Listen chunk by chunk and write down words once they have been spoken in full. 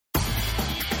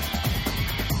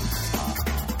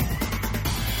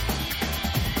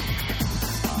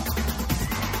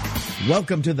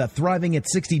Welcome to the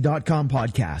ThrivingAt60.com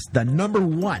podcast, the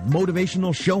 #1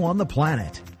 motivational show on the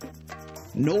planet.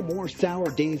 No more sour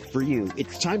days for you.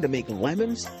 It's time to make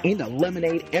lemons into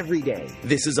lemonade every day.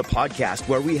 This is a podcast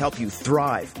where we help you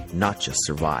thrive, not just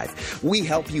survive. We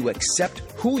help you accept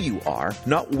who you are,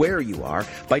 not where you are,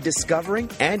 by discovering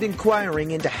and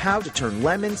inquiring into how to turn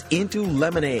lemons into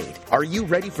lemonade. Are you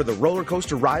ready for the roller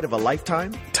coaster ride of a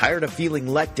lifetime? Tired of feeling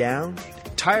let down?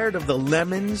 Tired of the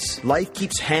lemons life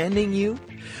keeps handing you?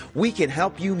 We can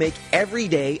help you make every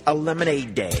day a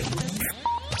lemonade day.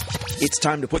 It's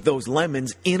time to put those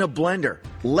lemons in a blender.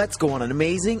 Let's go on an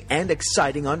amazing and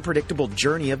exciting unpredictable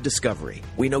journey of discovery.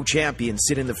 We know champions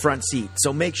sit in the front seat,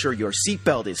 so make sure your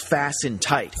seatbelt is fastened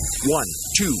tight. 1,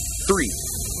 2, 3,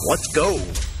 let's go.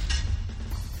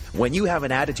 When you have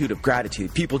an attitude of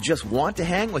gratitude, people just want to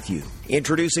hang with you.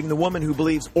 Introducing the woman who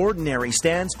believes ordinary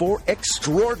stands for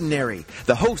extraordinary.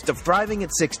 The host of Thriving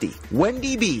at 60,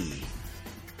 Wendy B.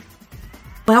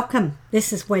 Welcome.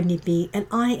 This is Wendy B, and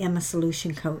I am a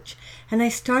solution coach. And I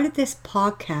started this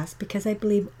podcast because I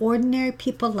believe ordinary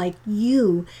people like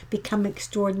you become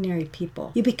extraordinary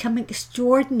people. You become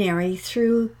extraordinary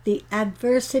through the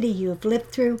adversity you have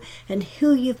lived through and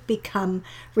who you've become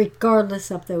regardless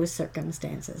of those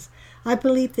circumstances. I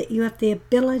believe that you have the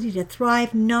ability to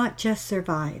thrive, not just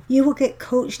survive. You will get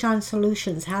coached on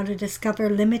solutions, how to discover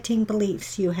limiting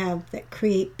beliefs you have that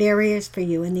create barriers for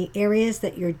you in the areas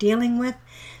that you're dealing with,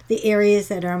 the areas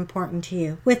that are important to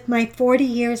you. With my 40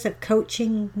 years of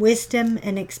coaching, wisdom,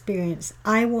 and experience,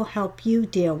 I will help you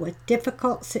deal with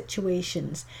difficult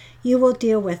situations you will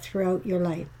deal with throughout your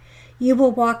life. You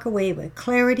will walk away with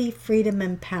clarity, freedom,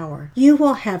 and power. You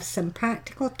will have some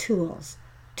practical tools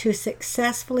to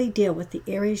successfully deal with the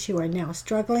areas you are now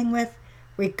struggling with,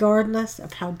 regardless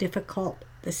of how difficult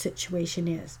the situation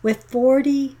is. With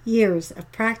 40 years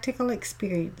of practical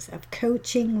experience of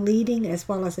coaching, leading, as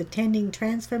well as attending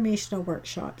transformational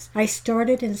workshops, I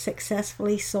started and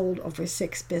successfully sold over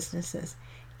 6 businesses.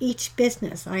 Each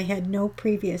business I had no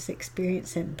previous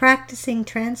experience in. Practicing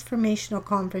transformational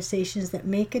conversations that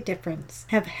make a difference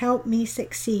have helped me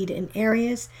succeed in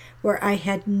areas where I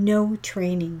had no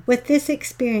training. With this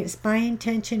experience, my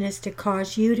intention is to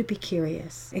cause you to be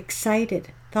curious, excited,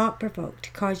 thought-provoked,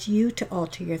 to cause you to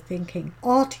alter your thinking.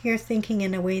 Alter your thinking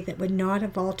in a way that would not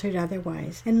have altered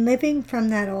otherwise. And living from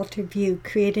that altered view,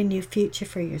 create a new future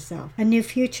for yourself. A new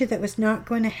future that was not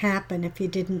going to happen if you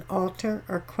didn't alter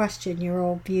or question your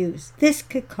old views. This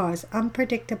could cause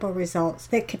unpredictable results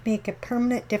that could make a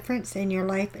permanent difference in your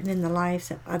life and in the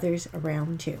lives of others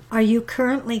around you. Are you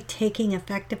currently taking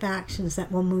effective actions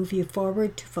that will move you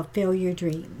forward to fulfill your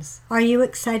dreams? Are you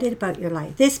excited about your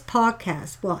life? This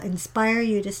podcast will inspire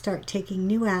you to start taking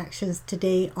new actions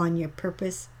today on your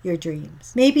purpose, your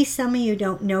dreams. Maybe some of you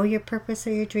don't know your purpose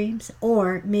or your dreams,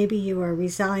 or maybe you are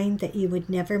resigned that you would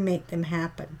never make them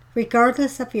happen.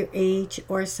 Regardless of your age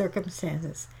or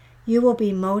circumstances, you will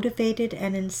be motivated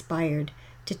and inspired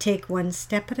to take one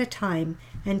step at a time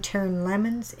and turn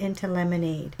lemons into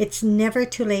lemonade. It's never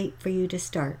too late for you to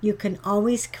start. You can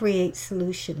always create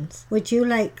solutions. Would you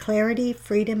like clarity,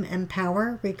 freedom, and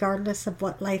power regardless of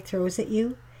what life throws at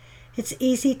you? It's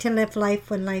easy to live life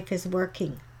when life is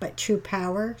working, but true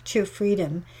power, true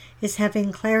freedom, is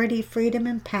having clarity, freedom,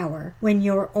 and power when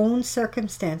your own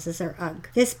circumstances are ugh.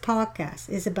 This podcast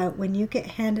is about when you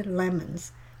get handed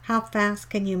lemons, how fast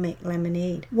can you make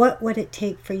lemonade? What would it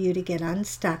take for you to get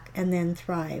unstuck and then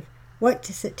thrive? What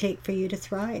does it take for you to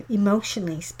thrive?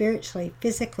 Emotionally, spiritually,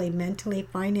 physically, mentally,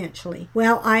 financially.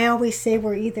 Well, I always say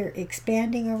we're either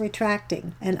expanding or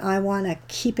retracting, and I want to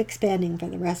keep expanding for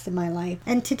the rest of my life.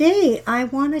 And today, I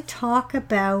want to talk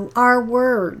about our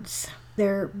words.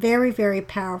 They're very, very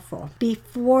powerful.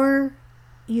 Before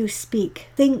you speak,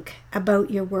 think about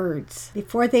your words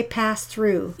before they pass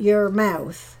through your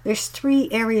mouth. There's 3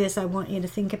 areas I want you to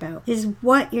think about. Is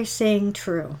what you're saying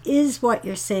true? Is what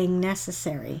you're saying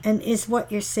necessary? And is what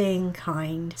you're saying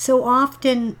kind? So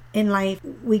often in life,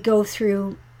 we go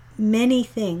through many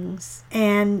things,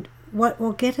 and what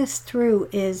will get us through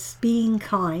is being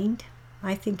kind.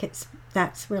 I think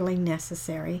that's really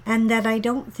necessary, and that I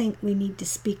don't think we need to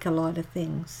speak a lot of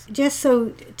things. Just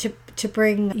so to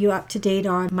bring you up to date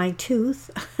on my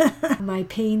tooth, my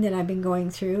pain that I've been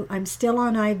going through. I'm still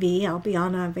on IV. I'll be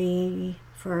on IV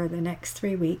for the next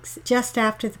 3 weeks. Just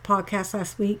after the podcast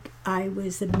last week, I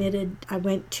was admitted. I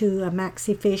went to a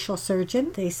maxillofacial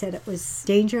surgeon. They said it was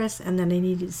dangerous and then I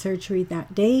needed surgery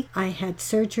that day. I had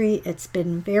surgery. It's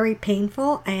been very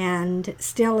painful and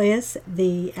still is.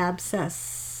 The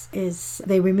abscess is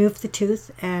they removed the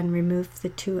tooth and removed the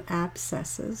 2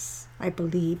 abscesses, I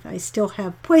believe. I still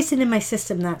have poison in my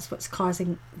system. That's what's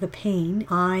causing the pain.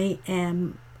 I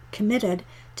am committed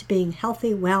to being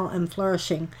healthy, well, and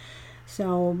flourishing.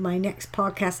 So my next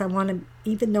podcast, I want to,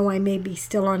 even though I may be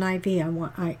still on IV,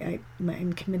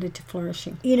 I'm committed to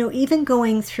flourishing. You know, even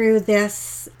going through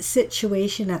this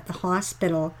situation at the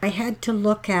hospital, I had to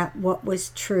look at what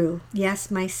was true.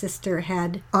 Yes, my sister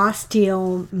had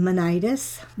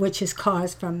osteomyelitis, which is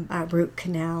caused from root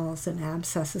canals and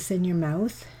abscesses in your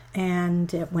mouth,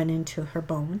 and it went into her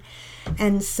bone.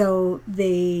 And so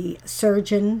the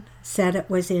surgeon said it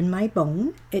was in my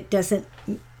bone. It doesn't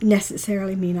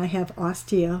necessarily mean I have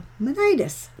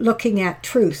osteomyelitis. Looking at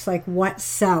truths, like what's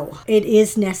so. It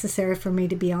is necessary for me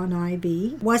to be on IV.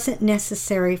 It wasn't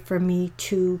necessary for me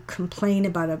to complain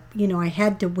about it. You know, I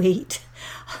had to wait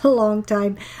a long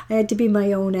time. I had to be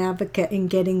my own advocate in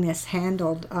getting this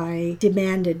handled. I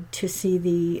demanded to see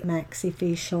the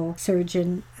maxillofacial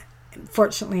surgeon.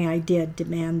 Fortunately, I did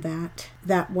demand that.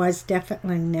 That was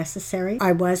definitely necessary.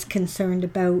 I was concerned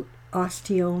about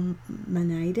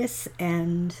osteomyelitis,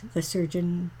 and the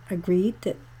surgeon agreed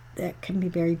that that can be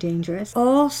very dangerous.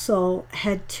 Also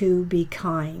had to be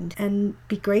kind and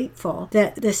be grateful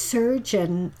that the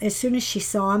surgeon, as soon as she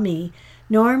saw me,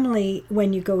 normally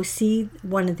when you go see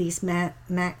one of these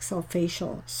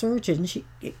maxillofacial surgeons,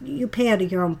 you pay out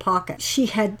of your own pocket. She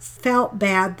had felt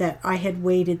bad that I had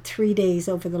waited 3 days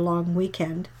over the long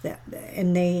weekend,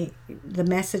 and the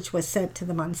message was sent to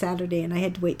them on Saturday, and I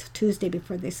had to wait till Tuesday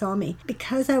before they saw me.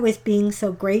 Because I was being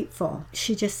so grateful,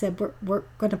 she just said, we're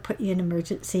going to put you in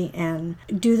emergency and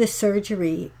do the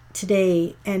surgery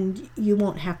today, and you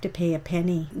won't have to pay a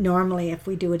penny. Normally, if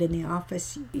we do it in the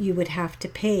office, you would have to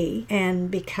pay, and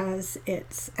because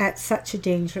it's at such a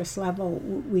dangerous level,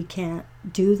 we can't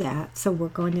do that. So we're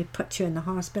going to put you in the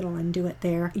hospital and do it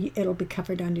there. It'll be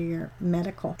covered under your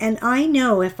medical. And I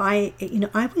know if I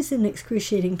was in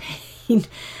excruciating pain,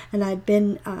 and I'd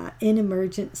been in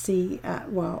emergency,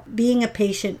 being a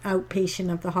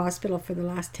outpatient of the hospital for the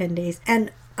last 10 days, and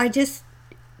I just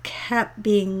kept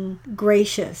being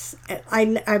gracious.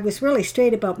 I was really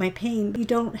straight about my pain. You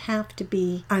don't have to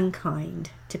be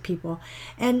unkind to people.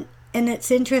 And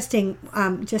it's interesting,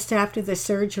 just after the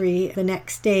surgery, the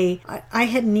next day, I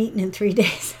hadn't eaten in 3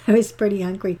 days. I was pretty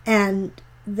hungry. And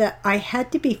that I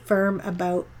had to be firm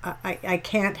about, I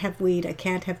can't have wheat, I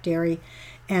can't have dairy.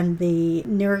 And the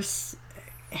nurse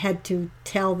had to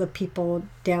tell the people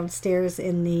downstairs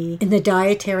in the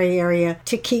dietary area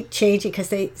to keep changing, because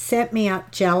they sent me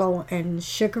out Jell-O and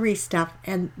sugary stuff,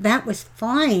 and that was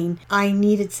fine. I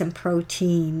needed some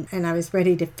protein and I was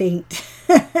ready to faint.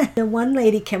 The one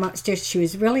lady came upstairs. She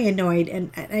was really annoyed,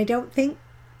 and I don't think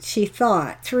she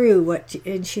thought through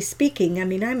and she's speaking. I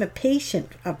mean, I'm a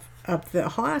patient of the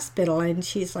hospital, and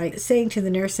she's like saying to the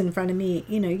nurse in front of me,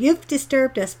 you've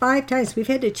disturbed us 5 times. We've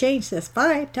had to change this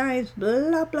 5 times,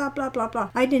 blah, blah, blah, blah, blah.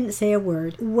 I didn't say a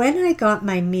word. When I got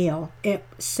my meal, it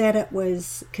said it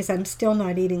was, because I'm still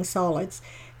not eating solids,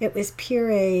 it was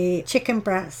puree chicken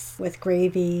breasts with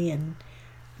gravy and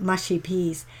mushy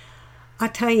peas. I'll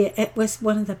tell you, it was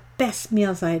one of the best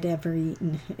meals I'd ever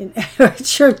eaten. It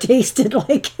sure tasted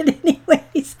like it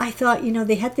anyways. I thought,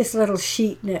 they had this little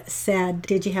sheet that said,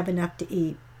 did you have enough to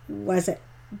eat?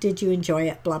 Did you enjoy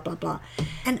it? Blah, blah, blah.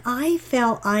 And I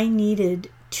felt I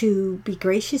needed to be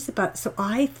gracious about it. So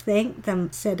I thanked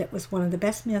them, said it was one of the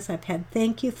best meals I've had.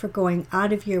 Thank you for going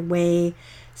out of your way.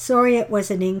 Sorry it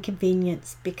was an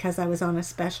inconvenience because I was on a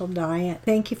special diet.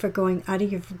 Thank you for going out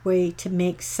of your way to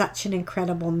make such an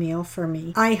incredible meal for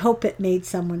me. I hope it made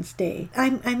someone's day.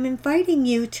 I'm inviting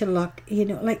you to look,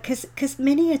 because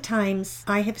many a times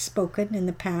I have spoken in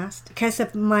the past. Because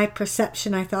of my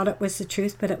perception, I thought it was the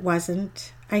truth, but it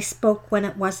wasn't. I spoke when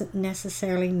it wasn't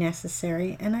necessarily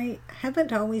necessary, and I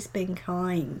haven't always been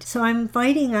kind. So I'm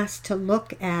inviting us to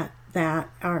look at that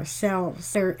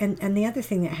ourselves. And the other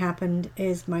thing that happened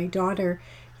is my daughter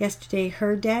yesterday,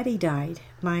 her daddy died.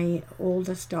 My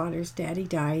oldest daughter's daddy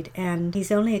died, and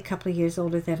he's only a couple of years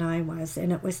older than I was,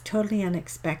 and it was totally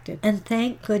unexpected. And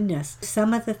thank goodness,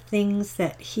 some of the things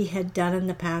that he had done in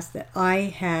the past that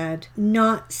I had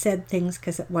not said things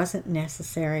because it wasn't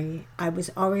necessary. I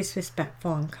was always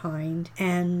respectful and kind,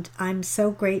 and I'm so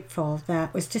grateful that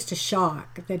it was just a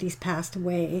shock that he's passed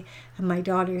away and my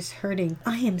daughter's hurting.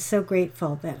 I am so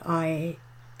grateful that I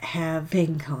have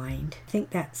been kind. I think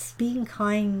that being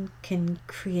kind can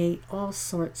create all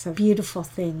sorts of beautiful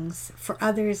things for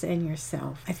others and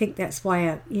yourself. I think that's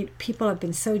why people have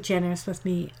been so generous with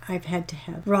me. I've had to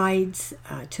have rides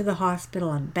to the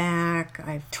hospital and back.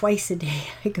 Twice a day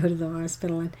I go to the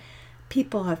hospital, and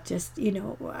people have just,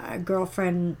 a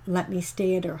girlfriend let me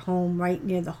stay at her home right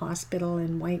near the hospital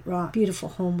in White Rock. Beautiful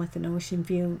home with an ocean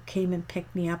view. Came and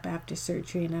picked me up after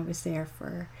surgery, and I was there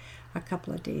for a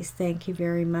couple of days. Thank you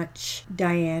very much,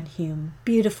 Diane Hume.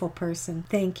 Beautiful person.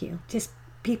 Thank you. Just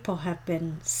people have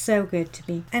been so good to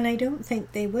me. And I don't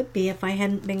think they would be if I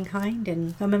hadn't been kind.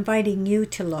 And I'm inviting you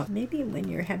to look. Maybe when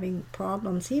you're having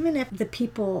problems, even if the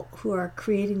people who are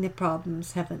creating the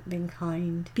problems haven't been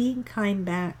kind, being kind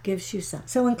back gives you some.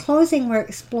 So in closing, we're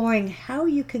exploring how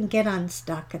you can get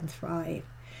unstuck and thrive,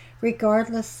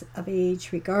 regardless of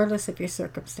age, regardless of your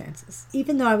circumstances.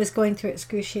 Even though I was going through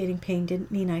excruciating pain,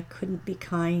 didn't mean I couldn't be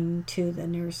kind to the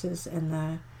nurses and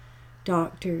the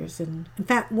doctors. And in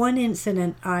fact, one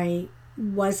incident I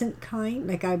wasn't kind,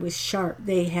 like I was sharp.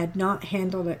 They had not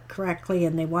handled it correctly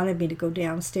and they wanted me to go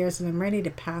downstairs, and I'm ready to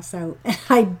pass out. And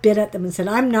I bit at them and said,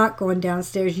 I'm not going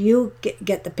downstairs. You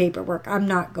get the paperwork. I'm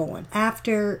not going.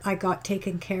 After I got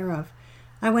taken care of,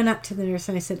 I went up to the nurse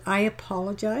and I said, I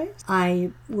apologize.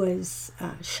 I was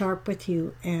sharp with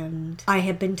you, and I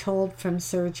had been told from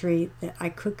surgery that I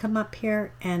could come up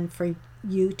here, and for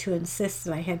you to insist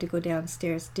that I had to go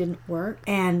downstairs didn't work,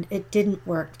 and it didn't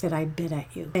work that I bit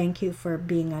at you. Thank you for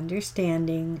being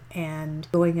understanding and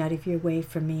going out of your way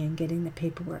for me and getting the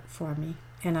paperwork for me.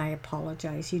 And I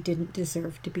apologize. You didn't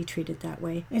deserve to be treated that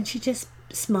way. And she just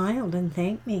smiled and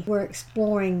thanked me. We're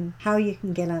exploring how you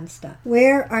can get unstuck.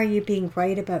 Where are you being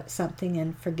right about something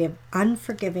and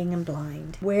unforgiving and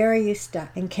blind? Where are you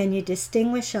stuck? And can you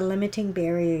distinguish a limiting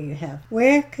barrier you have?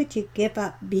 Where could you give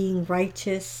up being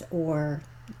righteous or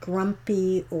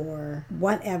grumpy or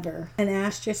whatever, and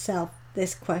ask yourself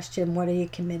this question: what are you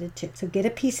committed to? So get a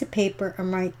piece of paper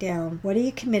and write down, what are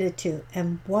you committed to,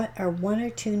 and what are 1 or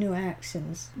 2 new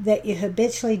actions that you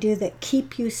habitually do that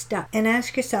keep you stuck? And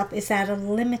ask yourself, is that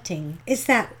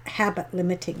habit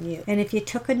limiting you? And if you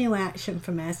took a new action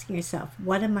from asking yourself,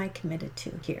 what am I committed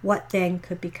to here? What then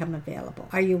could become available?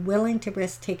 Are you willing to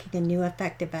risk taking a new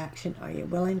effective action? Are you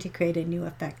willing to create a new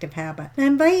effective habit? And I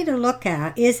invite you to look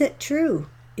at, is it true?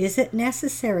 Is it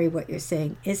necessary what you're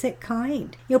saying? Is it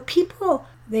kind? People,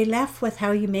 they left with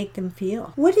how you make them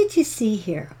feel. What did you see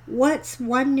here? What's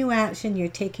one new action you're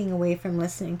taking away from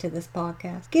listening to this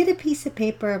podcast? Get a piece of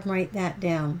paper and write that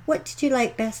down. What did you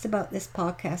like best about this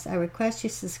podcast? I request you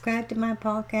subscribe to my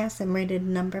podcast and rate it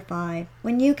number 5.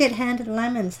 When you get handed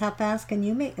lemons, how fast can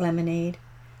you make lemonade?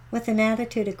 With an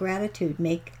attitude of gratitude,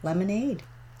 make lemonade.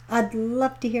 I'd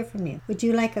love to hear from you. Would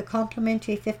you like a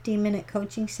complimentary 15-minute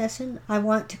coaching session? I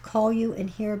want to call you and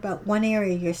hear about one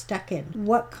area you're stuck in.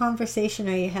 What conversation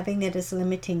are you having that is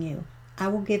limiting you? I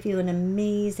will give you an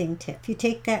amazing tip. If you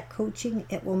take that coaching,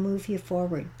 it will move you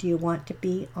forward. Do you want to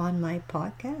be on my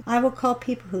podcast? I will call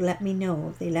people who let me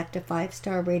know if they left a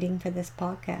 5-star rating for this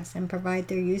podcast and provide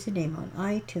their username on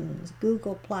iTunes,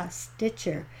 Google+,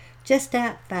 Stitcher. Just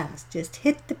that fast. Just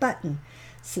hit the button.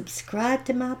 Subscribe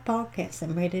to my podcast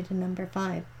and rate it a number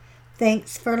 5.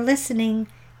 Thanks for listening.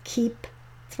 Keep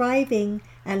thriving,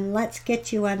 and let's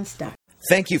get you unstuck.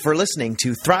 Thank you for listening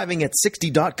to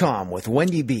ThrivingAt60.com with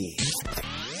Wendy B.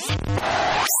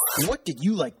 What did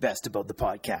you like best about the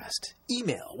podcast?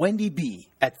 Email Wendy B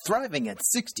at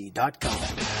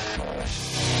ThrivingAt60.com.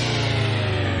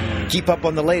 Keep up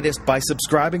on the latest by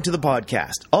subscribing to the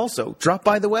podcast. Also, drop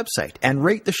by the website and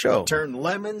rate the show. Turn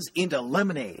lemons into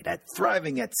lemonade at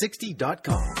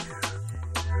ThrivingAt60.com.